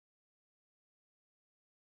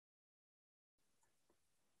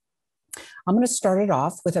I'm going to start it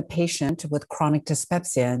off with a patient with chronic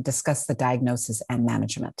dyspepsia and discuss the diagnosis and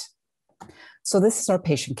management. So this is our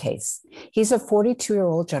patient case. He's a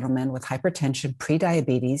 42-year-old gentleman with hypertension,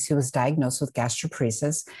 prediabetes, who was diagnosed with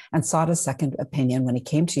gastroparesis and sought a second opinion when he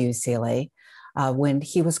came to UCLA when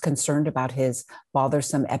he was concerned about his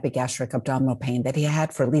bothersome epigastric abdominal pain that he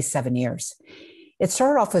had for at least 7 years. It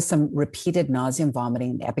started off with some repeated nausea and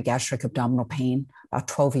vomiting and epigastric abdominal pain about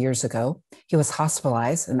 12 years ago. He was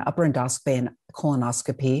hospitalized. An upper endoscopy and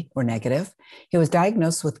colonoscopy were negative. He was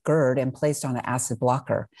diagnosed with GERD and placed on an acid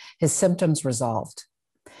blocker. His symptoms resolved.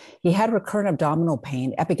 He had recurrent abdominal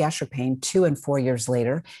pain, epigastric pain, 2 and 4 years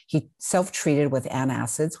later. He self-treated with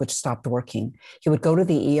antacids, which stopped working. He would go to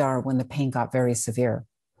the ER when the pain got very severe.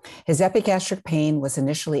 His epigastric pain was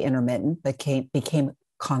initially intermittent, but became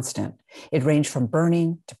constant. It ranged from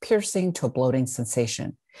burning to piercing to a bloating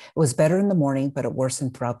sensation. It was better in the morning, but it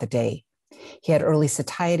worsened throughout the day. He had early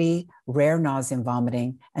satiety, rare nausea and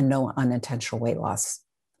vomiting, and no unintentional weight loss.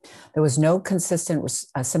 There was no consistent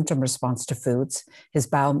symptom response to foods. His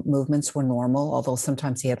bowel movements were normal, although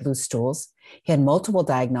sometimes he had loose stools. He had multiple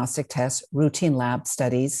diagnostic tests, routine lab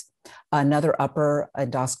studies. Another upper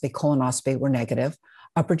endoscopy, colonoscopy were negative.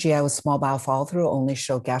 Upper GI with small bowel follow-through only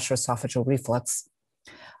showed gastroesophageal reflux.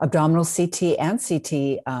 Abdominal CT and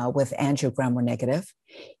CT with angiogram were negative.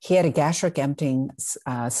 He had a gastric emptying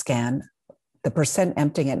scan. The percent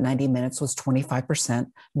emptying at 90 minutes was 25%,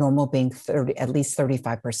 normal being at least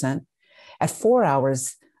 35%. At 4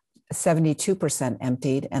 hours, 72%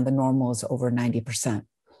 emptied, and the normal is over 90%.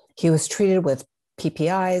 He was treated with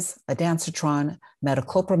PPIs, ondansetron,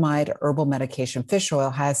 metoclopramide, herbal medication, fish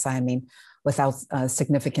oil, hyoscyamine, without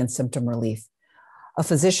significant symptom relief. A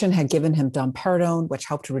physician had given him domperidone, which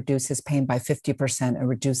helped to reduce his pain by 50% and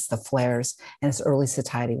reduce the flares, and his early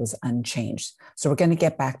satiety was unchanged. So we're going to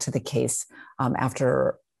get back to the case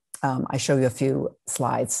after I show you a few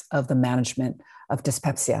slides of the management of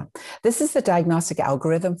dyspepsia. This is the diagnostic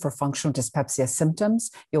algorithm for functional dyspepsia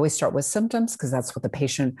symptoms. You always start with symptoms because that's what the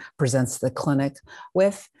patient presents to the clinic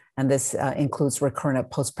with. And this includes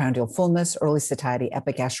recurrent postprandial fullness, early satiety,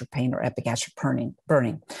 epigastric pain, or epigastric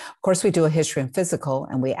burning. Of course, we do a history and physical,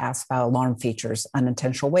 and we ask about alarm features,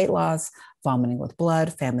 unintentional weight loss, vomiting with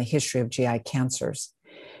blood, family history of GI cancers.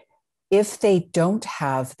 If they don't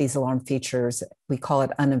have these alarm features, we call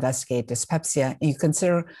it uninvestigated dyspepsia, and you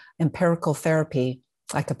consider empirical therapy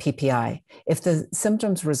like a PPI. If the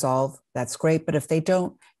symptoms resolve, that's great, but if they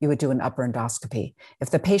don't, you would do an upper endoscopy.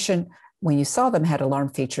 If the patient, when you saw them, had alarm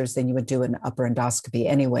features, then you would do an upper endoscopy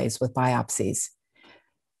anyways with biopsies.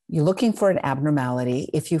 You're looking for an abnormality.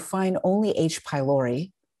 If you find only H.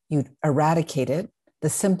 pylori, you eradicate it, the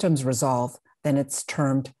symptoms resolve, then it's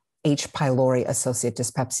termed H. pylori associated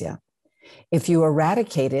dyspepsia. If you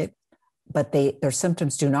eradicate it, but their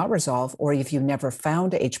symptoms do not resolve, or if you've never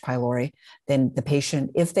found H. pylori, then the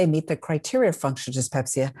patient, if they meet the criteria of functional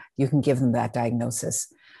dyspepsia, you can give them that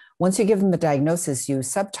diagnosis. Once you give them the diagnosis, you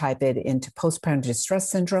subtype it into postprandial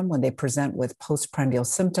distress syndrome when they present with postprandial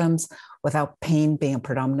symptoms without pain being a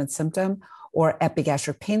predominant symptom, or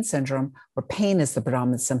epigastric pain syndrome, where pain is the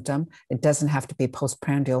predominant symptom. It doesn't have to be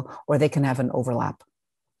postprandial, or they can have an overlap.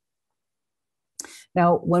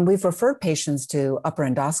 Now, when we've referred patients to upper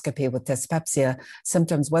endoscopy with dyspepsia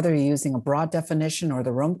symptoms, whether you're using a broad definition or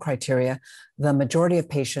the Rome criteria, the majority of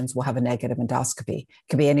patients will have a negative endoscopy. It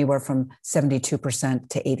can be anywhere from 72%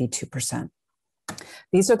 to 82%.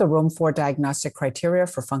 These are the Rome 4 diagnostic criteria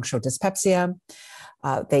for functional dyspepsia.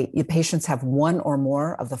 Patients have one or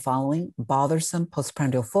more of the following: bothersome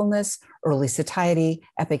postprandial fullness, early satiety,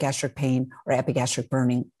 epigastric pain, or epigastric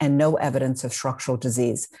burning, and no evidence of structural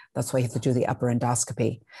disease. That's why you have to do the upper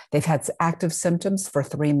endoscopy. They've had active symptoms for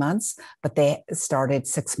 3 months, but they started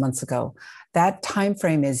 6 months ago. That time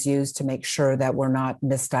frame is used to make sure that we're not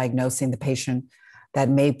misdiagnosing the patient. That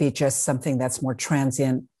may be just something that's more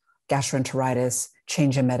transient, gastroenteritis,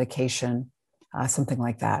 change in medication, something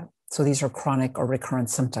like that. So these are chronic or recurrent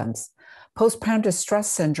symptoms. Postprandial distress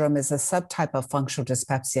syndrome is a subtype of functional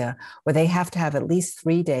dyspepsia where they have to have at least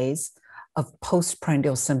 3 days of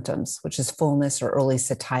postprandial symptoms, which is fullness or early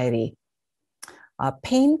satiety.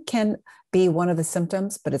 Pain can be one of the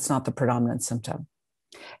symptoms, but it's not the predominant symptom.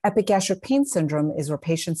 Epigastric pain syndrome is where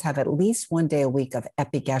patients have at least 1 day a week of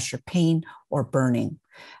epigastric pain or burning.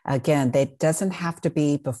 Again, that doesn't have to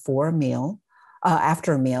be before a meal,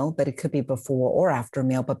 after a meal, but it could be before or after a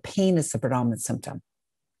meal, but pain is the predominant symptom.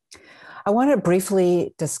 I want to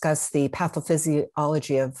briefly discuss the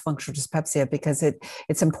pathophysiology of functional dyspepsia because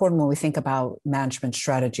it's important when we think about management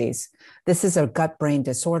strategies. This is a gut-brain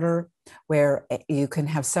disorder where you can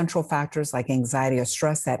have central factors like anxiety or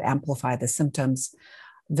stress that amplify the symptoms.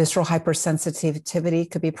 Visceral hypersensitivity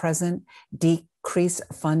could be present, decreased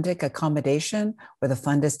fundic accommodation, where the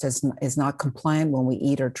fundus is not compliant when we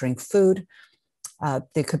eat or drink food.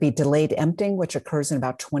 There could be delayed emptying, which occurs in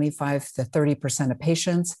about 25 to 30% of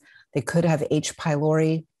patients. They could have H.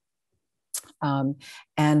 pylori.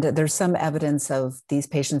 And there's some evidence of these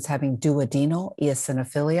patients having duodenal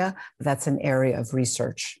eosinophilia. That's an area of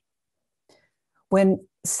research. When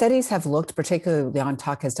studies have looked, particularly Lin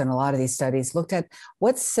Chang has done a lot of these studies, looked at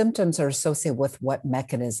what symptoms are associated with what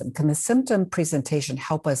mechanism. Can the symptom presentation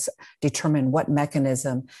help us determine what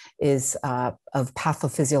mechanism is of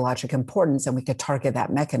pathophysiologic importance, and we could target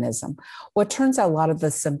that mechanism? Well, it turns out a lot of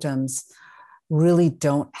the symptoms really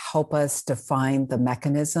don't help us define the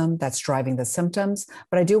mechanism that's driving the symptoms,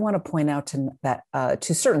 but I do want to point out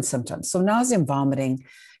to certain symptoms. So nausea and vomiting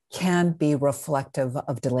can be reflective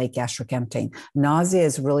of delayed gastric emptying. Nausea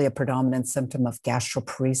is really a predominant symptom of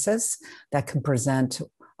gastroparesis that can present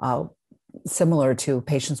similar to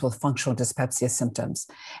patients with functional dyspepsia symptoms.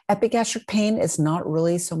 Epigastric pain is not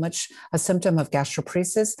really so much a symptom of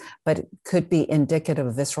gastroparesis, but it could be indicative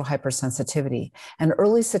of visceral hypersensitivity. And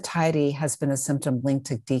early satiety has been a symptom linked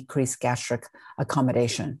to decreased gastric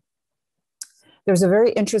accommodation. There's a very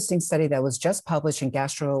interesting study that was just published in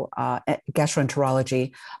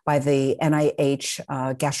Gastroenterology by the NIH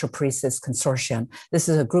Gastroparesis Consortium. This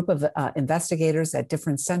is a group of investigators at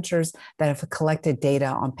different centers that have collected data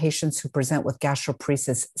on patients who present with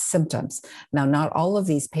gastroparesis symptoms. Now, not all of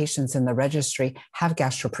these patients in the registry have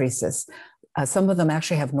gastroparesis. Some of them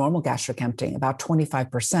actually have normal gastric emptying, about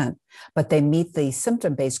 25%, but they meet the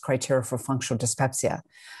symptom-based criteria for functional dyspepsia.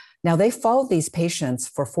 Now, they followed these patients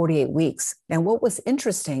for 48 weeks. And what was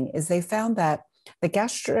interesting is they found that the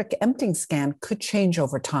gastric emptying scan could change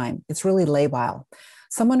over time. It's really labile.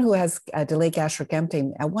 Someone who has a delayed gastric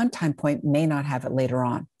emptying at one time point may not have it later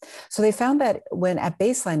on. So they found that when at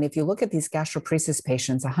baseline, if you look at these gastroparesis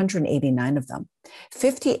patients, 189 of them,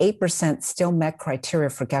 58% still met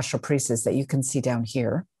criteria for gastroparesis that you can see down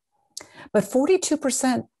here, but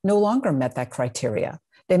 42% no longer met that criteria.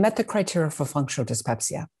 They met the criteria for functional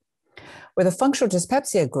dyspepsia. Where the functional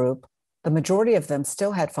dyspepsia group, the majority of them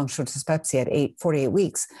still had functional dyspepsia at 48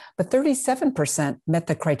 weeks, but 37% met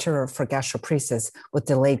the criteria for gastroparesis with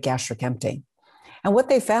delayed gastric emptying. And what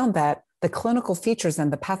they found that the clinical features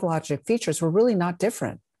and the pathologic features were really not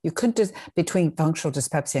different. You couldn't between functional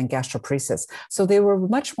dyspepsia and gastroparesis. So they were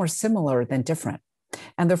much more similar than different.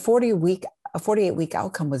 And their 48-week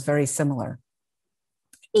outcome was very similar.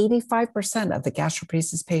 85% of the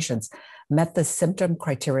gastroparesis patients met the symptom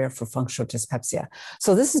criteria for functional dyspepsia.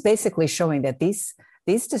 So this is basically showing that these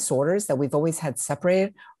disorders that we've always had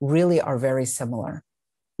separated really are very similar.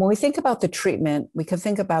 When we think about the treatment, we can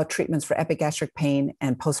think about treatments for epigastric pain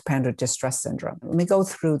and postprandial distress syndrome. Let me go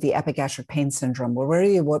through the epigastric pain syndrome, where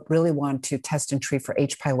you really want to test and treat for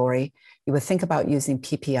H. pylori. You would think about using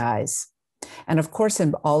PPIs. And of course,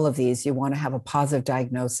 in all of these, you want to have a positive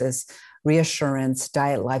diagnosis, reassurance,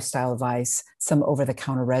 diet, lifestyle advice, some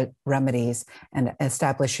over-the-counter remedies, and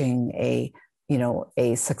establishing a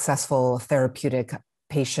successful therapeutic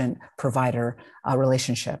patient-provider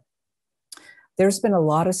relationship. There's been a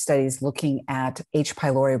lot of studies looking at H.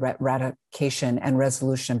 pylori eradication and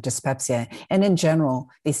resolution of dyspepsia. And in general,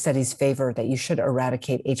 these studies favor that you should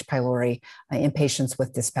eradicate H. pylori in patients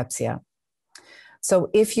with dyspepsia. So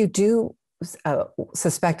if you do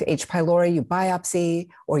suspect H. pylori, you biopsy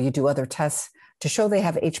or you do other tests to show they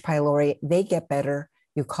have H. pylori, they get better.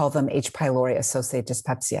 You call them H. pylori associated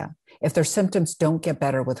dyspepsia. If their symptoms don't get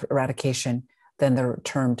better with eradication, then they're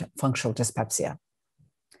termed functional dyspepsia.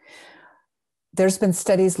 There's been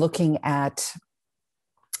studies looking at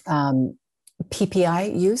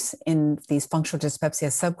PPI use in these functional dyspepsia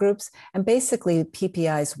subgroups. And basically,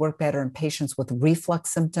 PPIs work better in patients with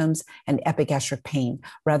reflux symptoms and epigastric pain,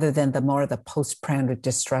 rather than the postprandial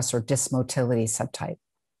distress or dysmotility subtype.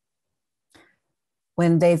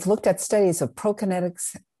 When they've looked at studies of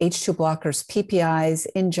prokinetics, H2 blockers, PPIs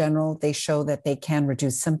in general, they show that they can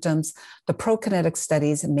reduce symptoms. The prokinetic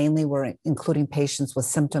studies mainly were including patients with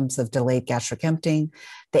symptoms of delayed gastric emptying.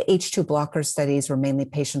 The H2 blocker studies were mainly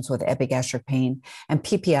patients with epigastric pain, and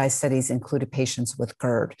PPI studies included patients with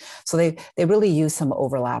GERD. So they really use some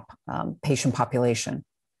overlap patient population.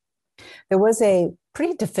 There was a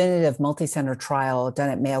pretty definitive multicenter trial done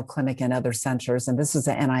at Mayo Clinic and other centers, and this was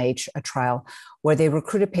an NIH trial where they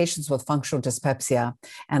recruited patients with functional dyspepsia,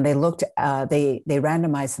 and they looked, they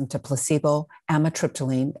randomized them to placebo,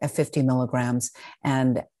 amitriptyline at 50 milligrams,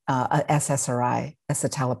 and SSRI,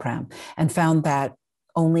 escitalopram, and found that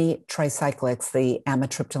only tricyclics, the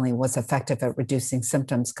amitriptyline, was effective at reducing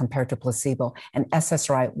symptoms compared to placebo, and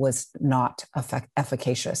SSRI was not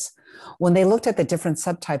efficacious. When they looked at the different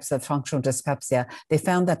subtypes of functional dyspepsia, they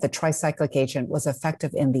found that the tricyclic agent was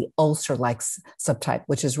effective in the ulcer-like subtype,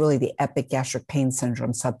 which is really the epigastric pain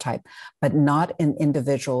syndrome subtype, but not in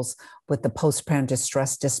individuals with the postprandial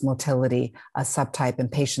distress dysmotility subtype in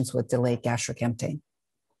patients with delayed gastric emptying.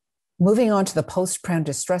 Moving on to the postprandial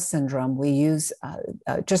distress syndrome, we use,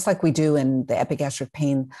 just like we do in the epigastric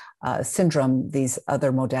pain syndrome, these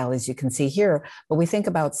other modalities you can see here, but we think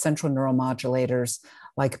about central neuromodulators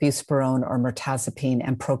like buspirone or mirtazapine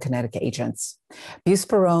and prokinetic agents.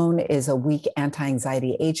 Buspirone is a weak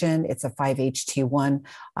anti-anxiety agent. It's a 5-HT1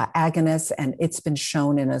 agonist, and it's been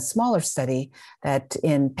shown in a smaller study that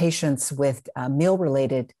in patients with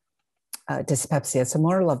meal-related dyspepsia, so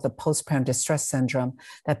more of the postprandial distress syndrome,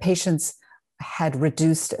 that patients had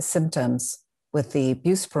reduced symptoms with the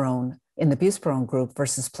buspirone in the buspirone group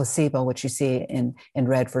versus placebo, which you see in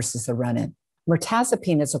red versus the run-in.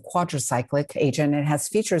 Mirtazapine is a quadricyclic agent. It has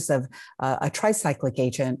features of a tricyclic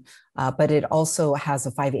agent, but it also has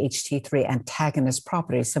a 5-HT3 antagonist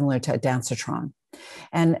property similar to ondansetron.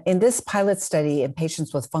 And in this pilot study in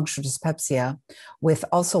patients with functional dyspepsia with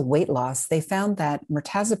also weight loss, they found that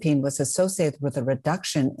mirtazapine was associated with a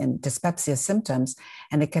reduction in dyspepsia symptoms,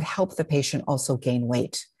 and it could help the patient also gain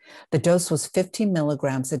weight. The dose was 15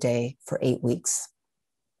 milligrams a day for 8 weeks.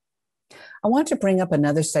 I want to bring up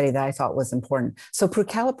another study that I thought was important. So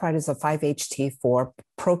prucalopride is a 5-HT4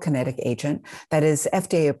 prokinetic agent that is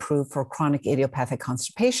FDA approved for chronic idiopathic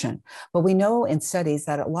constipation. But we know in studies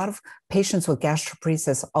that a lot of patients with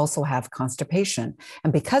gastroparesis also have constipation.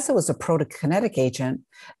 And because it was a prokinetic agent,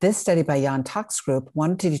 this study by Jan Tak's group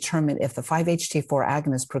wanted to determine if the 5-HT4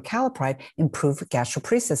 agonist prucalopride improved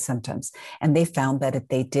gastroparesis symptoms. And they found that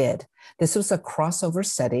they did. This was a crossover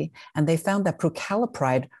study, and they found that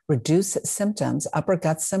prucalopride reduced symptoms, upper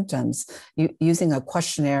gut symptoms, using a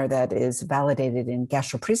questionnaire that is validated in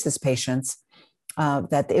gastroparesis patients,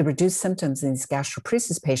 that it reduced symptoms in these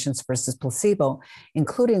gastroparesis patients versus placebo,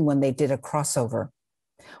 including when they did a crossover.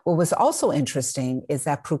 What was also interesting is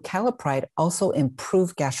that prucalopride also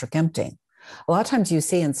improved gastric emptying. A lot of times you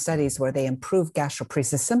see in studies where they improve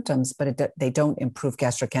gastroparesis symptoms, but they don't improve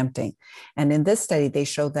gastric emptying. And in this study, they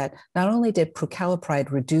showed that not only did prucalopride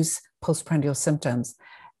reduce postprandial symptoms,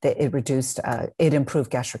 that it improved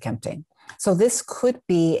gastric emptying. So this could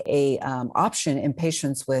be a option in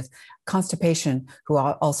patients with constipation who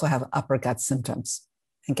also have upper gut symptoms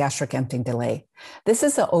and gastric emptying delay. This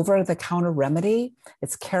is an over-the-counter remedy.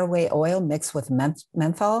 It's caraway oil mixed with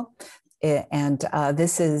menthol, and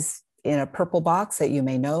this is in a purple box that you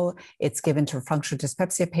may know. It's given to a functional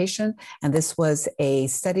dyspepsia patient. And this was a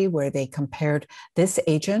study where they compared this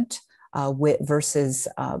agent versus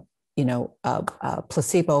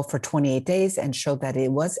placebo for 28 days and showed that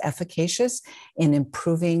it was efficacious in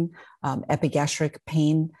improving epigastric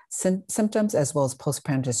pain symptoms as well as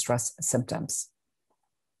postprandial distress symptoms.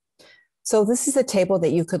 So this is a table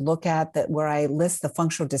that you could look at where I list the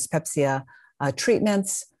functional dyspepsia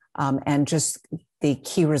treatments and just the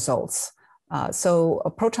key results. So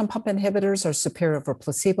proton pump inhibitors are superior over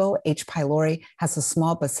placebo. H. pylori has a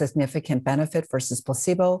small but significant benefit versus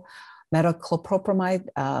placebo. Metoclopramide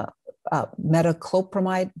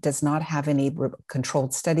does not have any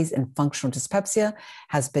controlled studies in functional dyspepsia,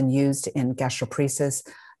 has been used in gastroparesis.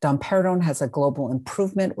 Domperidone has a global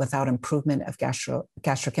improvement without improvement of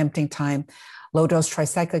gastric emptying time. Low-dose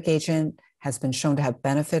tricyclic agent has been shown to have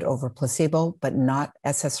benefit over placebo, but not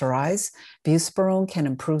SSRIs. Buspirone can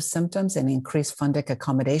improve symptoms and increase fundic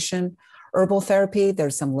accommodation. Herbal therapy,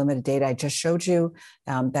 there's some limited data I just showed you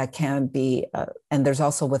that can be, and there's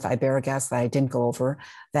also with iberogast that I didn't go over,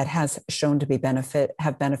 that has shown to be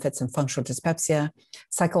have benefits in functional dyspepsia.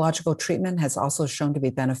 Psychological treatment has also shown to be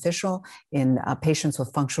beneficial in patients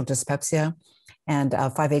with functional dyspepsia. And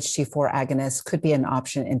 5-HT4 agonists could be an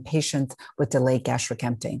option in patients with delayed gastric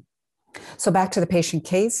emptying. So back to the patient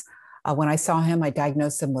case. When I saw him, I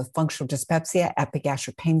diagnosed him with functional dyspepsia,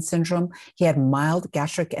 epigastric pain syndrome. He had mild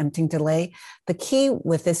gastric emptying delay. The key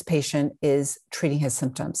with this patient is treating his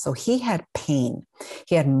symptoms. So he had pain.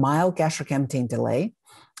 He had mild gastric emptying delay.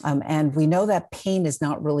 And we know that pain is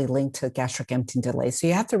not really linked to gastric emptying delay. So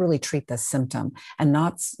you have to really treat the symptom and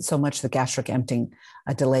not so much the gastric emptying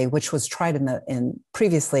delay, which was tried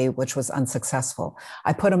previously, which was unsuccessful.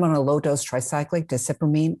 I put him on a low-dose tricyclic,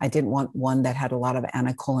 disipramine. I didn't want one that had a lot of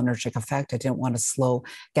anticholinergic effect. I didn't want to slow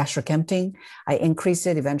gastric emptying. I increased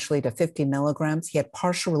it eventually to 50 milligrams. He had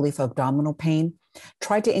partial relief of abdominal pain.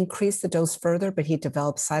 tried to increase the dose further, but he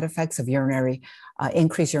developed side effects of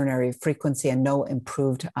increased urinary frequency and no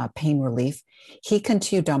improved pain relief. He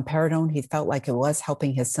continued domperidone. He felt like it was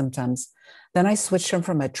helping his symptoms. Then I switched him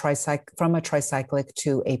from a tricyclic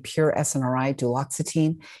to a pure SNRI,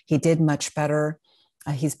 duloxetine. He did much better.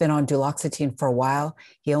 He's been on duloxetine for a while.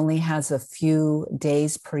 He only has a few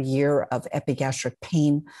days per year of epigastric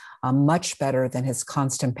pain, much better than his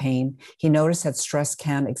constant pain. He noticed that stress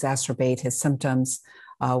can exacerbate his symptoms,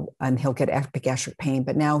 and he'll get epigastric pain,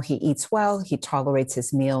 but now he eats well. He tolerates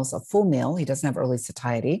his meals, a full meal. He doesn't have early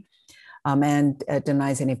satiety, and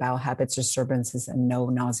denies any bowel habits, disturbances, and no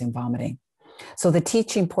nausea and vomiting. So the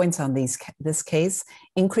teaching points on this case: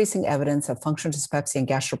 increasing evidence of functional dyspepsia and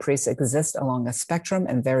gastroparesis exist along a spectrum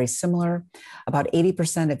and very similar. About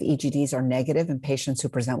 80% of EGDs are negative in patients who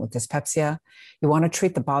present with dyspepsia. You want to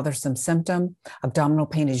treat the bothersome symptom. Abdominal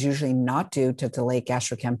pain is usually not due to delayed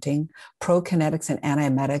gastric emptying. Prokinetics and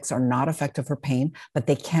antiemetics are not effective for pain, but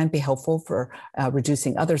they can be helpful for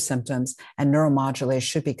reducing other symptoms, and neuromodulators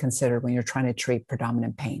should be considered when you're trying to treat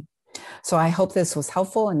predominant pain. So I hope this was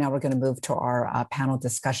helpful, and now we're going to move to our panel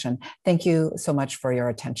discussion. Thank you so much for your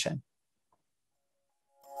attention.